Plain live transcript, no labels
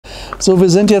So,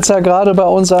 wir sind jetzt ja gerade bei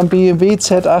unserem BMW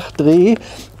Z8 Dreh.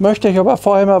 Ich möchte euch aber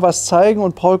vorher mal was zeigen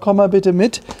und Paul, komm mal bitte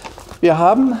mit. Wir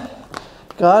haben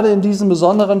gerade in diesem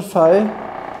besonderen Fall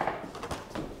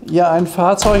hier ein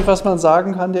Fahrzeug, was man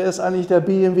sagen kann, der ist eigentlich der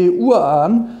BMW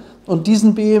Urahn. Und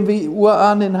diesen BMW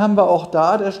Urahn, den haben wir auch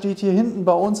da, der steht hier hinten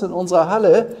bei uns in unserer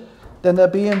Halle. Denn der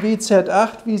BMW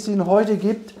Z8, wie es ihn heute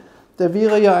gibt, der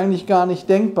wäre ja eigentlich gar nicht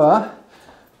denkbar,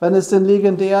 wenn es den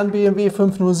legendären BMW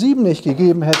 507 nicht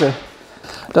gegeben hätte.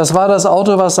 Das war das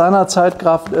Auto, was seinerzeit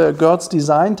Graf Görz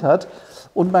designt hat.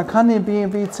 Und man kann den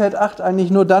BMW Z8 eigentlich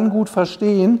nur dann gut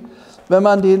verstehen, wenn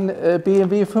man den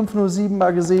BMW 507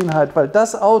 mal gesehen hat. Weil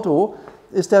das Auto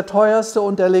ist der teuerste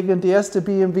und der legendärste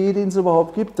BMW, den es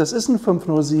überhaupt gibt. Das ist ein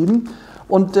 507.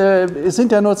 Und es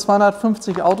sind ja nur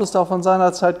 250 Autos davon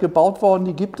seinerzeit gebaut worden,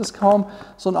 die gibt es kaum.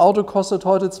 So ein Auto kostet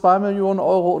heute 2 Millionen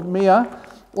Euro und mehr.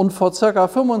 Und vor ca.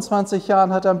 25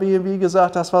 Jahren hat dann BMW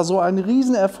gesagt, das war so ein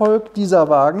Riesenerfolg, dieser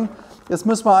Wagen. Jetzt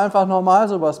müssen wir einfach normal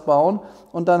sowas bauen.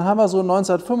 Und dann haben wir so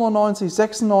 1995,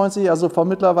 96, also vor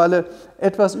mittlerweile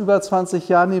etwas über 20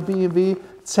 Jahren, den BMW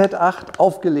Z8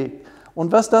 aufgelegt.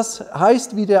 Und was das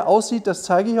heißt, wie der aussieht, das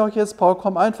zeige ich euch jetzt. Paul,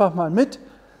 komm einfach mal mit.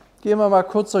 Gehen wir mal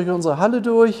kurz durch unsere Halle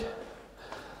durch.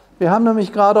 Wir haben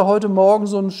nämlich gerade heute Morgen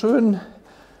so einen schönen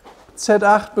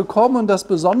Z8 bekommen. Und das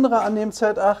Besondere an dem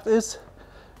Z8 ist,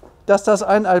 dass das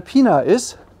ein ALPINA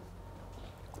ist.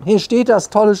 Hier steht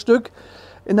das tolle Stück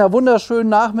in der wunderschönen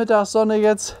Nachmittagssonne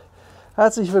jetzt.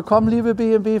 Herzlich willkommen, liebe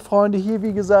BMW-Freunde. Hier,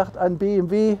 wie gesagt, ein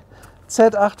BMW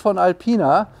Z8 von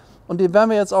ALPINA. Und den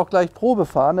werden wir jetzt auch gleich Probe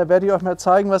fahren. Da werde ich euch mal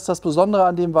zeigen, was das Besondere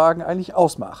an dem Wagen eigentlich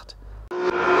ausmacht.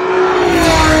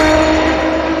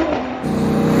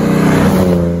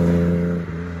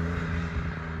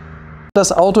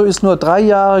 Das Auto ist nur 3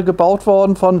 Jahre gebaut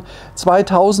worden, von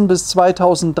 2000 bis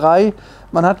 2003.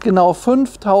 Man hat genau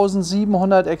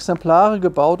 5700 Exemplare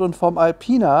gebaut und vom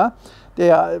ALPINA,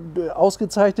 der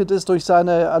ausgezeichnet ist durch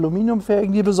seine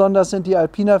Aluminiumfelgen, die besonders sind, die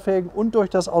ALPINA-Felgen, und durch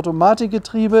das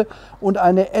Automatikgetriebe und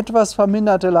eine etwas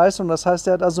verminderte Leistung. Das heißt,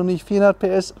 er hat also nicht 400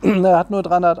 PS, er hat nur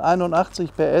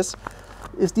 381 PS.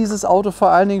 Ist dieses Auto vor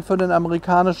allen Dingen für den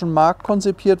amerikanischen Markt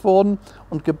konzipiert worden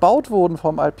und gebaut wurden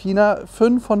vom ALPINA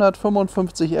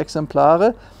 555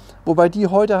 Exemplare, wobei die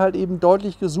heute halt eben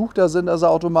deutlich gesuchter sind. Also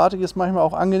Automatik ist manchmal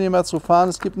auch angenehmer zu fahren.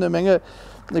 Es gibt eine Menge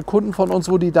Kunden von uns,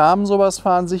 wo die Damen sowas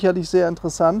fahren, sicherlich sehr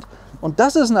interessant. Und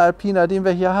das ist ein ALPINA, den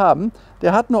wir hier haben.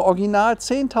 Der hat nur original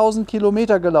 10.000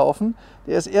 Kilometer gelaufen.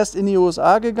 Der ist erst in die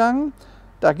USA gegangen.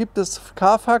 Da gibt es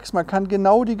Carfax, man kann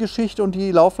genau die Geschichte und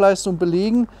die Laufleistung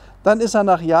belegen. Dann ist er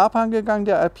nach Japan gegangen,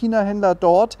 der ALPINA-Händler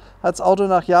dort hat das Auto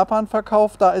nach Japan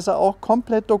verkauft. Da ist er auch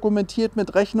komplett dokumentiert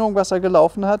mit Rechnung, was er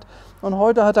gelaufen hat. Und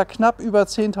heute hat er knapp über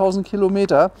 10.000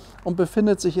 Kilometer und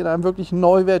befindet sich in einem wirklich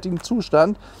neuwertigen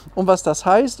Zustand. Und was das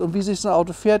heißt und wie sich so ein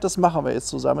Auto fährt, das machen wir jetzt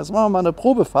zusammen. Jetzt machen wir mal eine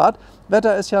Probefahrt.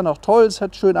 Wetter ist ja noch toll, es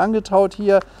hat schön angetaut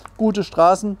hier, gute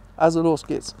Straßen. Also los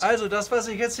geht's. Also das, was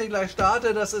ich jetzt hier gleich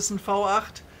starte, das ist ein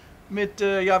V8. Mit,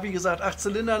 ja wie gesagt, 8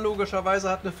 Zylindern logischerweise,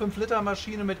 hat eine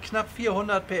 5-Liter-Maschine mit knapp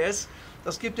 400 PS.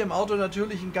 Das gibt dem Auto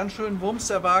natürlich einen ganz schönen Wumms.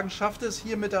 Der Wagen schafft es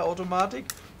hier mit der Automatik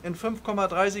in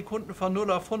 5,3 Sekunden von 0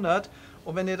 auf 100.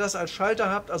 Und wenn ihr das als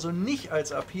Schalter habt, also nicht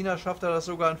als ALPINA, schafft er das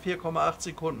sogar in 4,8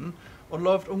 Sekunden und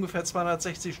läuft ungefähr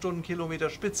 260 Stundenkilometer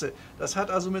Spitze. Das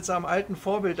hat also mit seinem alten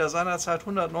Vorbild, der seinerzeit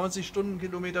 190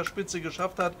 Stundenkilometer Spitze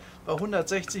geschafft hat, bei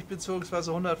 160 bzw.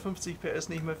 150 PS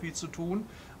nicht mehr viel zu tun.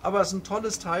 Aber es ist ein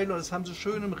tolles Teil und es haben sie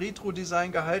schön im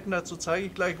Retro-Design gehalten. Dazu zeige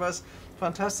ich gleich was.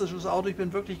 Fantastisches Auto. Ich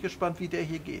bin wirklich gespannt, wie der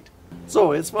hier geht.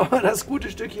 So, jetzt wollen wir das gute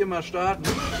Stück hier mal starten.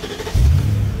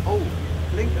 Oh,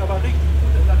 klingt aber richtig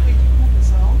gut. Nach richtig guten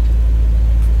Sound.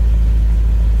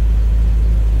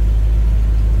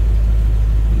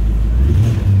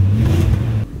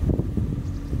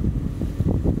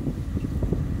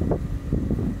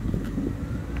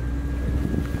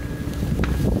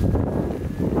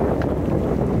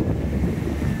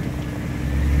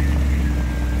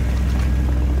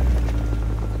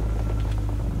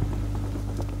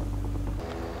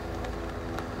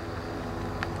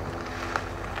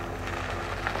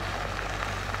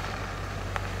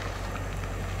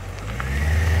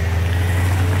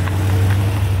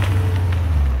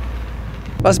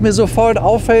 Was mir sofort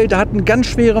auffällt, der hat eine ganz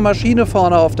schwere Maschine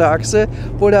vorne auf der Achse,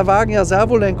 obwohl der Wagen ja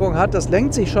Servolenkung hat. Das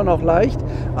lenkt sich schon auch leicht,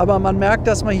 aber man merkt,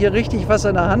 dass man hier richtig was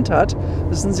in der Hand hat.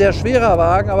 Das ist ein sehr schwerer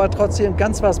Wagen, aber trotzdem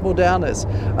ganz was Modernes.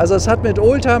 Also es hat mit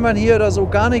Oldtimern hier oder so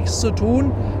gar nichts zu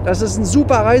tun. Das ist ein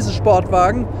super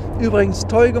Reisesportwagen. Übrigens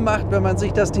toll gemacht, wenn man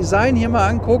sich das Design hier mal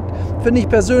anguckt. Finde ich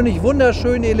persönlich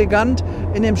wunderschön elegant.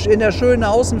 In der schönen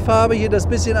Außenfarbe, hier das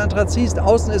bisschen Anthrazit,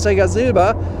 außen ist er ja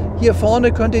Silber. Hier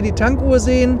vorne könnt ihr die Tankuhr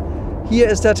sehen. Hier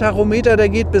ist der Tachometer, der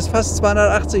geht bis fast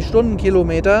 280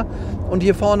 Stundenkilometer. Und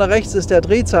hier vorne rechts ist der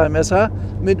Drehzahlmesser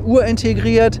mit Uhr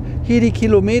integriert. Hier die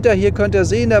Kilometer, hier könnt ihr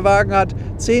sehen, der Wagen hat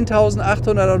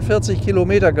 10.840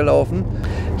 Kilometer gelaufen.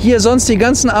 Hier sonst die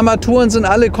ganzen Armaturen sind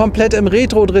alle komplett im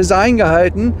Retro-Design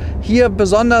gehalten. Hier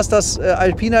besonders das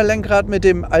ALPINA-Lenkrad mit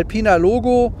dem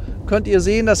ALPINA-Logo. Könnt ihr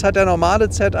sehen, das hat der normale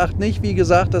Z8 nicht. Wie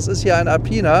gesagt, das ist hier ein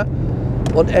ALPINA.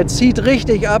 Und er zieht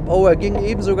richtig ab. Oh, er ging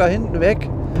eben sogar hinten weg.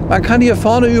 Man kann hier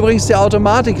vorne übrigens die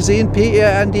Automatik sehen,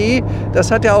 PRND.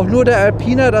 Das hat ja auch nur der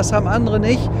ALPINA, das haben andere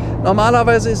nicht.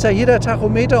 Normalerweise ist ja hier der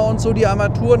Tachometer und so die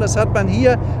Armaturen. Das hat man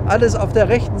hier alles auf der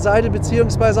rechten Seite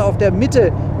bzw. auf der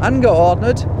Mitte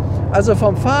angeordnet. Also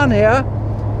vom Fahren her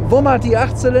wummert die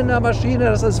 8-Zylinder-Maschine.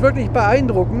 Das ist wirklich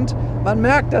beeindruckend. Man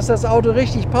merkt, dass das Auto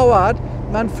richtig Power hat.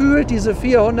 Man fühlt diese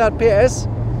 400 PS.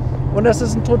 Und das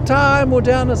ist ein total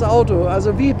modernes Auto,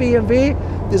 also wie BMW.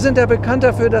 Die sind ja bekannt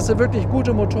dafür, dass sie wirklich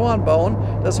gute Motoren bauen.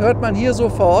 Das hört man hier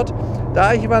sofort.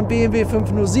 Da ich einen BMW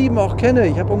 507 auch kenne,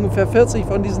 ich habe ungefähr 40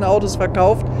 von diesen Autos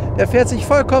verkauft, der fährt sich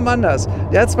vollkommen anders.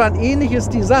 Der hat zwar ein ähnliches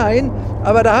Design,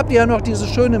 aber da habt ihr ja noch diese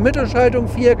schöne Mittelschaltung,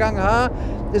 4-Gang-H.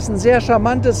 Ist ein sehr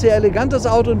charmantes, sehr elegantes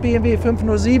Auto. Ein BMW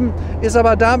 507 ist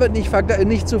aber damit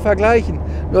nicht zu vergleichen.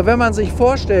 Nur wenn man sich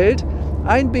vorstellt,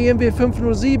 ein BMW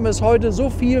 507 ist heute so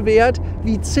viel wert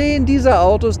wie 10 dieser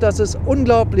Autos. Das ist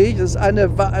unglaublich. Das ist ein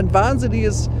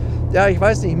wahnsinniges, ja, ich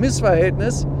weiß nicht,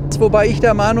 Missverhältnis. Wobei ich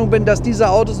der Meinung bin, dass diese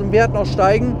Autos im Wert noch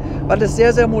steigen, weil es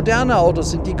sehr, sehr moderne Autos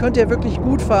sind. Die könnt ihr wirklich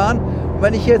gut fahren. Und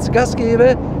wenn ich jetzt Gas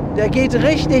gebe, der geht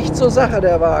richtig zur Sache,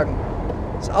 der Wagen.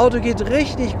 Das Auto geht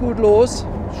richtig gut los.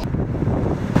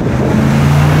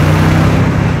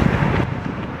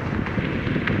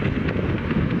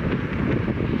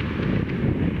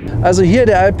 Also hier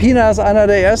der ALPINA ist einer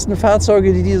der ersten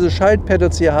Fahrzeuge, die diese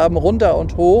Schaltpads hier haben, runter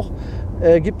und hoch.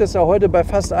 Gibt es ja heute bei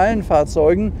fast allen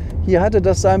Fahrzeugen. Hier hatte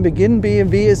das seinen Beginn.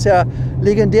 BMW ist ja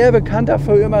legendär bekannt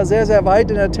dafür, immer sehr, sehr weit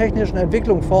in der technischen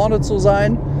Entwicklung vorne zu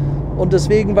sein. Und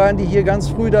deswegen waren die hier ganz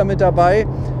früh damit dabei.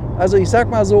 Also ich sag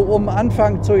mal so, um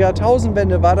Anfang zur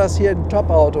Jahrtausendwende war das hier ein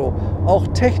Top-Auto. Auch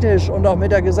technisch und auch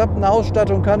mit der gesamten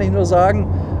Ausstattung kann ich nur sagen,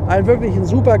 wirklich ein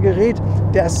super Gerät.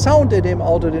 Der Sound in dem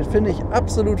Auto, den finde ich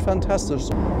absolut fantastisch.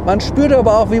 Man spürt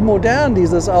aber auch, wie modern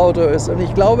dieses Auto ist. Und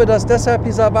ich glaube, dass deshalb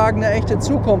dieser Wagen eine echte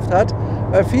Zukunft hat.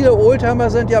 Weil viele Oldtimer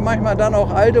sind ja manchmal dann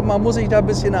auch alt und man muss sich da ein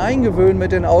bisschen eingewöhnen,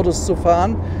 mit den Autos zu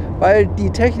fahren. Weil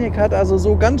die Technik hat also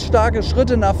so ganz starke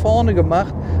Schritte nach vorne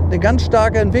gemacht. Eine ganz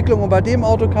starke Entwicklung. Und bei dem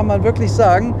Auto kann man wirklich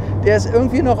sagen, der ist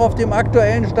irgendwie noch auf dem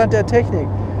aktuellen Stand der Technik.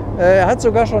 Er hat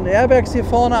sogar schon Airbags hier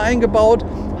vorne eingebaut,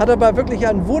 hat aber wirklich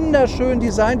ein wunderschön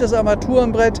designtes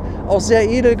Armaturenbrett, auch sehr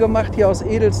edel gemacht, hier aus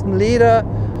edelstem Leder.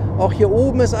 Auch hier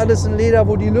oben ist alles in Leder,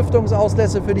 wo die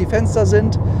Lüftungsauslässe für die Fenster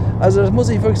sind. Also das muss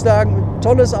ich wirklich sagen,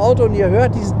 tolles Auto und ihr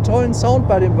hört diesen tollen Sound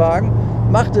bei dem Wagen.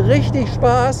 Macht richtig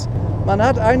Spaß. Man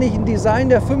hat eigentlich ein Design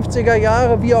der 50er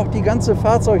Jahre, wie auch die ganze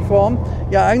Fahrzeugform,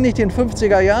 ja eigentlich den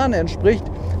 50er Jahren entspricht.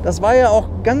 Das war ja auch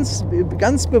ganz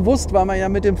bewusst, weil man ja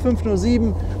mit dem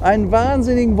 507 einen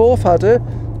wahnsinnigen Wurf hatte.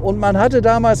 Und man hatte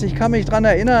damals, ich kann mich daran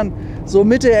erinnern, so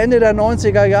Mitte, Ende der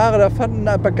 90er Jahre,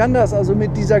 da begann das also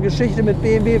mit dieser Geschichte mit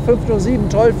BMW 507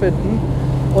 toll finden.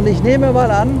 Und ich nehme mal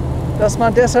an, dass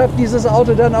man deshalb dieses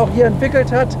Auto dann auch hier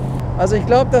entwickelt hat. Also ich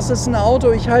glaube, das ist ein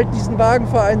Auto, ich halte diesen Wagen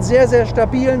für einen sehr, sehr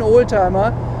stabilen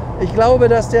Oldtimer. Ich glaube,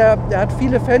 dass der hat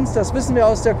viele Fans, das wissen wir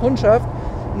aus der Kundschaft.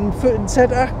 Ein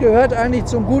Z8 gehört eigentlich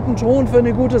zum guten Ton für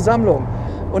eine gute Sammlung.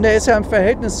 Und er ist ja im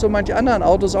Verhältnis zu manch anderen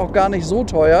Autos auch gar nicht so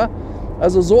teuer.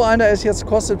 Also so einer ist jetzt,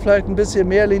 kostet vielleicht ein bisschen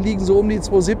mehr, die liegen so um die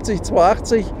 270,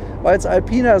 280, weil es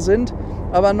ALPINA sind.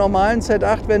 Aber einen normalen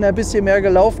Z8, wenn er ein bisschen mehr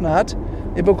gelaufen hat,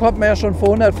 den bekommt man ja schon für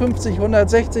 150,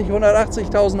 160,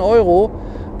 180.000 Euro.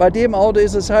 Bei dem Auto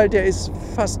ist es halt, der ist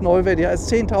fast neuwertig, er ist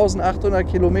 10.800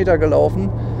 Kilometer gelaufen.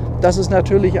 Das ist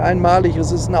natürlich einmalig,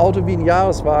 es ist ein Auto wie ein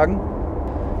Jahreswagen.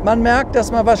 Man merkt,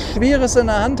 dass man was Schweres in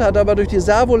der Hand hat, aber durch die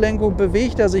Servolenkung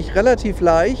bewegt er sich relativ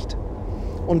leicht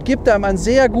und gibt einem ein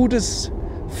sehr gutes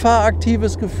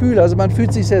fahraktives Gefühl. Also man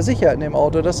fühlt sich sehr sicher in dem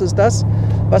Auto. Das ist das,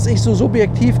 was ich so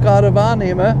subjektiv gerade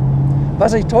wahrnehme.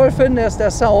 Was ich toll finde, ist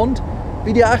der Sound.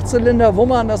 Wie die 8-Zylinder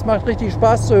wummern, das macht richtig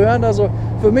Spaß zu hören. Also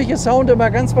für mich ist Sound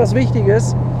immer ganz was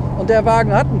Wichtiges. Und der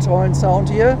Wagen hat einen tollen Sound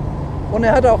hier. Und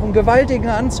er hat auch einen gewaltigen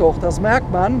Anzug, das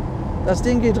merkt man. Das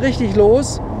Ding geht richtig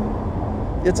los.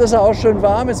 Jetzt ist er auch schön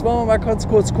warm. Jetzt wollen wir mal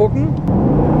kurz gucken.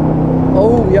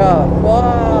 Oh ja,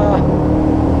 wow.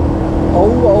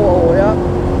 Oh, ja.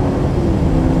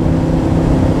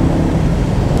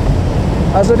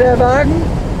 Also der Wagen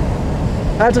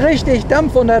hat richtig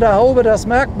Dampf unter der Haube, das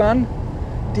merkt man.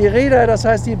 Die Räder, das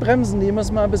heißt die Bremsen, die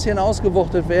müssen mal ein bisschen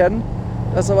ausgewuchtet werden.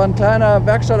 Das ist aber ein kleiner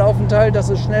Werkstattaufenthalt, das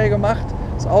ist schnell gemacht.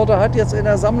 Das Auto hat jetzt in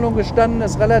der Sammlung gestanden,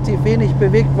 ist relativ wenig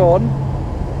bewegt worden.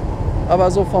 Aber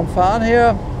so vom Fahren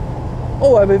her,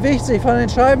 oh, er bewegt sich von den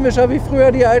Scheibenwischer wie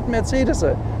früher die alten Mercedes.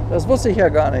 Das wusste ich ja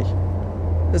gar nicht.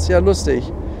 Ist ja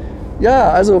lustig.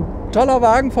 Ja, also toller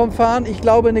Wagen vom Fahren. Ich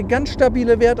glaube, eine ganz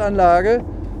stabile Wertanlage.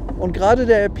 Und gerade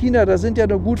der ALPINA, da sind ja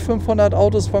nur gut 500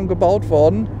 Autos von gebaut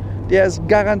worden. Der ist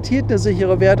garantiert eine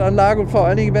sichere Wertanlage. Und vor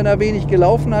allen Dingen, wenn er wenig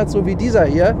gelaufen hat, so wie dieser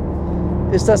hier,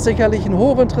 ist das sicherlich ein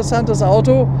hochinteressantes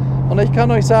Auto. Und ich kann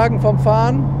euch sagen, vom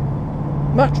Fahren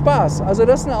macht Spaß. Also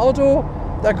das ist ein Auto,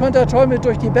 da könnt ihr toll mit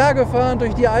durch die Berge fahren,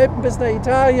 durch die Alpen bis nach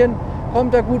Italien.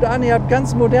 Kommt da gut an. Ihr habt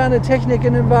ganz moderne Technik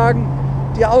in dem Wagen.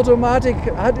 Die Automatik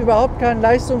hat überhaupt keinen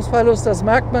Leistungsverlust, das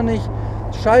merkt man nicht.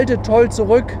 Schaltet toll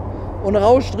zurück und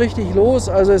rauscht richtig los.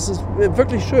 Also es ist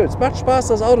wirklich schön. Es macht Spaß,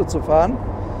 das Auto zu fahren.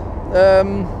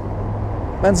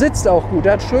 Man sitzt auch gut,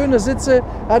 hat schöne Sitze,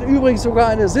 hat übrigens sogar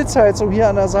eine Sitzheizung hier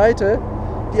an der Seite,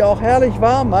 die auch herrlich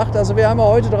warm macht. Also wir haben ja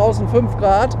heute draußen 5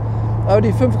 Grad, aber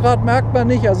die 5 Grad merkt man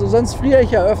nicht. Also sonst friere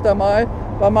ich ja öfter mal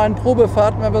bei meinen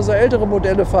Probefahrten, wenn wir so ältere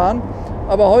Modelle fahren.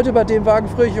 Aber heute bei dem Wagen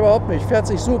friere ich überhaupt nicht, fährt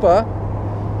sich super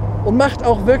und macht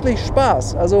auch wirklich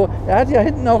Spaß. Also er hat ja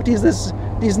hinten auch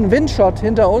diesen Windshot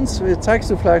hinter uns,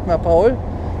 zeigst du vielleicht mal, Paul.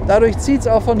 Dadurch zieht es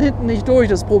auch von hinten nicht durch.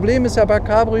 Das Problem ist ja bei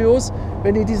Cabrios,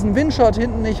 wenn die diesen Windshot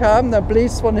hinten nicht haben, dann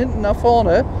bläst es von hinten nach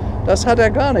vorne. Das hat er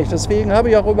gar nicht. Deswegen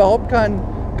habe ich auch überhaupt keinen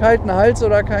kalten Hals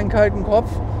oder keinen kalten Kopf.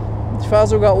 Ich fahre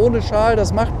sogar ohne Schal,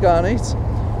 das macht gar nichts.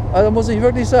 Also muss ich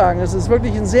wirklich sagen, es ist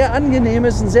wirklich ein sehr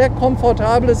angenehmes, ein sehr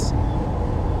komfortables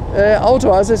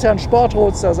Auto. Also es ist ja ein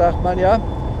Sportroadster, sagt man ja.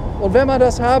 Und wenn man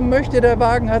das haben möchte, der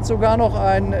Wagen hat sogar noch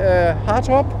ein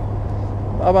Hardtop.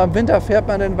 Aber im Winter fährt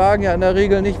man den Wagen ja in der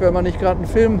Regel nicht, wenn man nicht gerade einen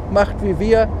Film macht wie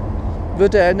wir,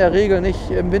 wird er in der Regel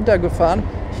nicht im Winter gefahren.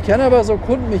 Ich kenne aber so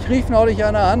Kunden, mich rief neulich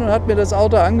einer an und hat mir das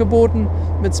Auto angeboten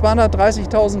mit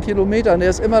 230.000 Kilometern. Der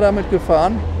ist immer damit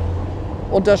gefahren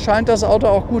und da scheint das Auto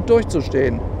auch gut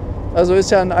durchzustehen. Also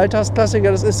ist ja ein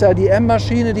Alltagsklassiker, das ist ja die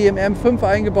M-Maschine, die im M5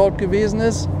 eingebaut gewesen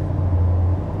ist,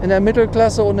 in der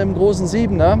Mittelklasse und im großen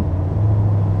 7er.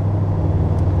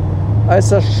 Als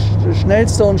das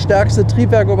schnellste und stärkste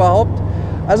Triebwerk überhaupt.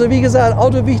 Also wie gesagt,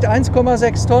 Auto wiegt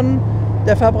 1,6 Tonnen,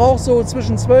 der Verbrauch so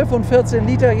zwischen 12 und 14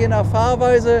 Liter je nach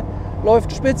Fahrweise,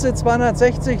 läuft Spitze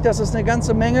 260, das ist eine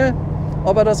ganze Menge.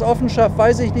 Ob er das offen schafft,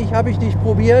 weiß ich nicht, habe ich nicht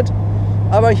probiert.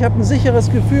 Aber ich habe ein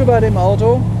sicheres Gefühl bei dem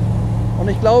Auto und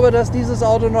ich glaube, dass dieses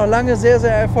Auto noch lange sehr,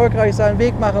 sehr erfolgreich seinen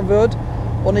Weg machen wird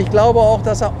und ich glaube auch,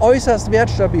 dass er äußerst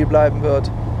wertstabil bleiben wird.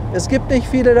 Es gibt nicht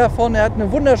viele davon, er hat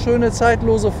eine wunderschöne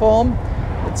zeitlose Form.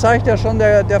 Das zeigt ja schon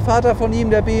der Vater von ihm,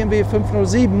 der BMW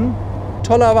 507.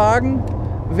 Toller Wagen,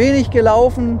 wenig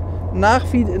gelaufen,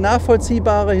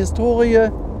 nachvollziehbare Historie.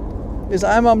 Ist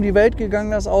einmal um die Welt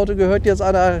gegangen, das Auto gehört jetzt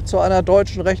zu einer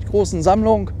deutschen recht großen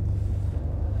Sammlung.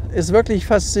 Ist wirklich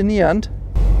faszinierend.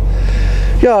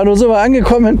 Ja, nun sind wir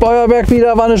angekommen in Beuerberg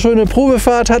wieder, war eine schöne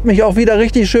Probefahrt, hat mich auch wieder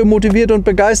richtig schön motiviert und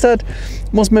begeistert.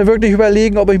 Muss mir wirklich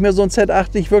überlegen, ob ich mir so ein Z8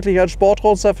 nicht wirklich als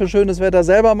Sportroadster für schönes Wetter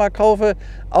selber mal kaufe.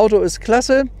 Auto ist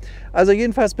klasse. Also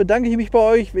jedenfalls bedanke ich mich bei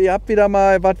euch. Ihr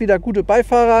wart wieder gute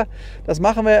Beifahrer. Das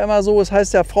machen wir ja immer so. Es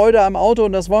heißt ja Freude am Auto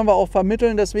und das wollen wir auch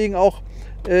vermitteln. Deswegen auch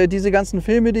diese ganzen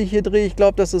Filme, die ich hier drehe. Ich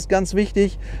glaube, das ist ganz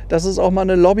wichtig, dass es auch mal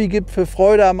eine Lobby gibt für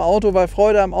Freude am Auto, weil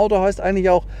Freude am Auto heißt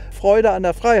eigentlich auch Freude an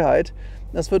der Freiheit.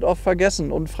 Das wird oft vergessen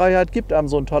und Freiheit gibt einem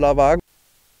so ein toller Wagen.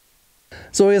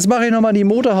 So, jetzt mache ich nochmal die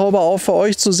Motorhaube auf für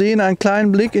euch zu sehen. Einen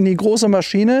kleinen Blick in die große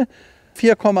Maschine.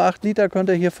 4,8 Liter könnt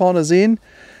ihr hier vorne sehen.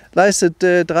 Leistet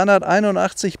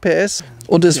 381 PS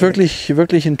und ist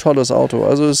wirklich ein tolles Auto.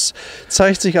 Also es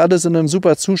zeigt sich alles in einem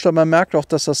super Zustand. Man merkt auch,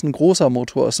 dass das ein großer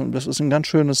Motor ist und das ist ein ganz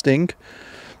schönes Ding,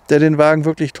 der den Wagen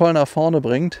wirklich toll nach vorne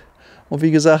bringt. Und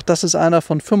wie gesagt, das ist einer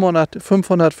von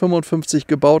 555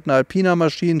 gebauten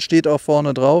ALPINA-Maschinen, steht auch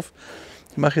vorne drauf.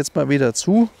 Ich mache jetzt mal wieder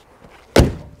zu.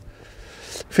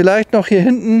 Vielleicht noch hier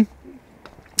hinten,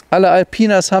 alle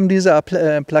ALPINAs haben diese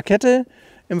Plakette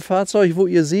im Fahrzeug, wo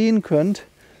ihr sehen könnt,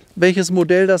 welches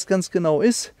Modell das ganz genau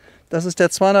ist. Das ist der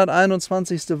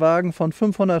 221. Wagen von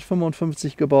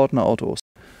 555 gebauten Autos.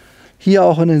 Hier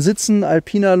auch in den Sitzen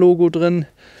ALPINA-Logo drin.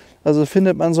 Also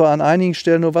findet man so an einigen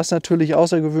Stellen, nur was natürlich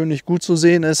außergewöhnlich gut zu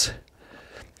sehen ist.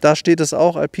 Da steht es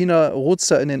auch, ALPINA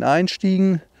ROADSTER in den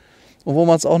Einstiegen. Und wo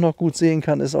man es auch noch gut sehen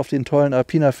kann, ist auf den tollen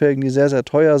ALPINA-Felgen, die sehr, sehr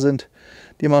teuer sind,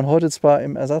 die man heute zwar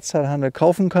im Ersatzteilhandel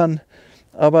kaufen kann,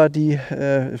 aber die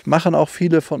machen auch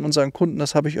viele von unseren Kunden,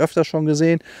 das habe ich öfter schon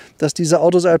gesehen, dass diese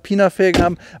Autos ALPINA-Felgen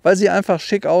haben, weil sie einfach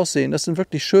schick aussehen. Das sind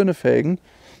wirklich schöne Felgen.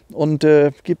 Und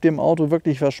gibt dem Auto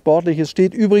wirklich was Sportliches.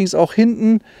 Steht übrigens auch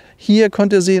hinten, hier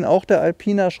könnt ihr sehen, auch der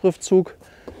ALPINA-Schriftzug.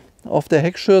 auf der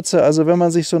Heckschürze. Also wenn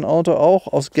man sich so ein Auto auch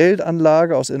aus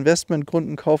Geldanlage, aus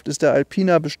Investmentgründen kauft, ist der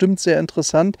ALPINA bestimmt sehr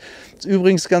interessant. Ist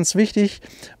übrigens ganz wichtig,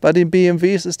 bei den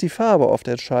BMWs ist die Farbe oft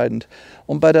entscheidend.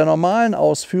 Und bei der normalen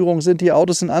Ausführung sind die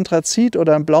Autos in Anthrazit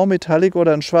oder in Blaumetallic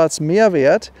oder in Schwarz mehr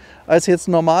wert als jetzt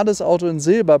ein normales Auto in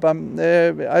Silber. Beim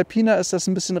ALPINA ist das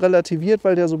ein bisschen relativiert,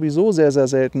 weil der sowieso sehr, sehr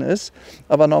selten ist.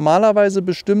 Aber normalerweise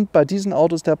bestimmt bei diesen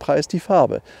Autos der Preis die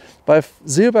Farbe. Bei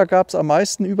Silber gab es am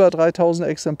meisten über 3000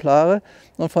 Exemplare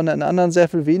und von den anderen sehr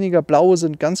viel weniger. Blaue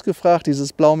sind ganz gefragt.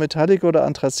 Dieses Blau Metallic oder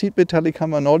Anthrazit Metallic haben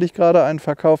wir neulich gerade einen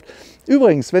verkauft.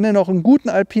 Übrigens, wenn ihr noch einen guten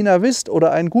ALPINA wisst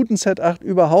oder einen guten Z8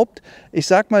 überhaupt, ich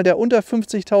sag mal, der unter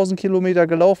 50.000 Kilometer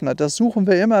gelaufen hat, das suchen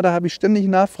wir immer, da habe ich ständig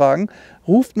Nachfragen.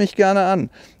 Ruft mich gerne an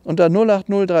unter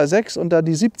 08036 unter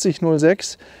die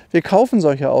 7006. Wir kaufen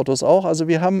solche Autos auch. Also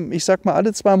wir haben, ich sag mal,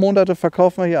 alle 2 Monate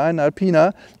verkaufen wir hier einen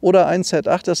ALPINA oder einen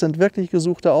Z8. Das sind wirklich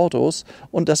gesuchte Autos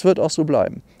und das wird auch so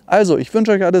bleiben. Also, ich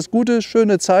wünsche euch alles Gute,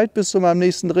 schöne Zeit, bis zu meinem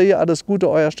nächsten Dreh. Alles Gute,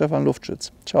 euer Stefan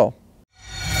Luftschitz. Ciao.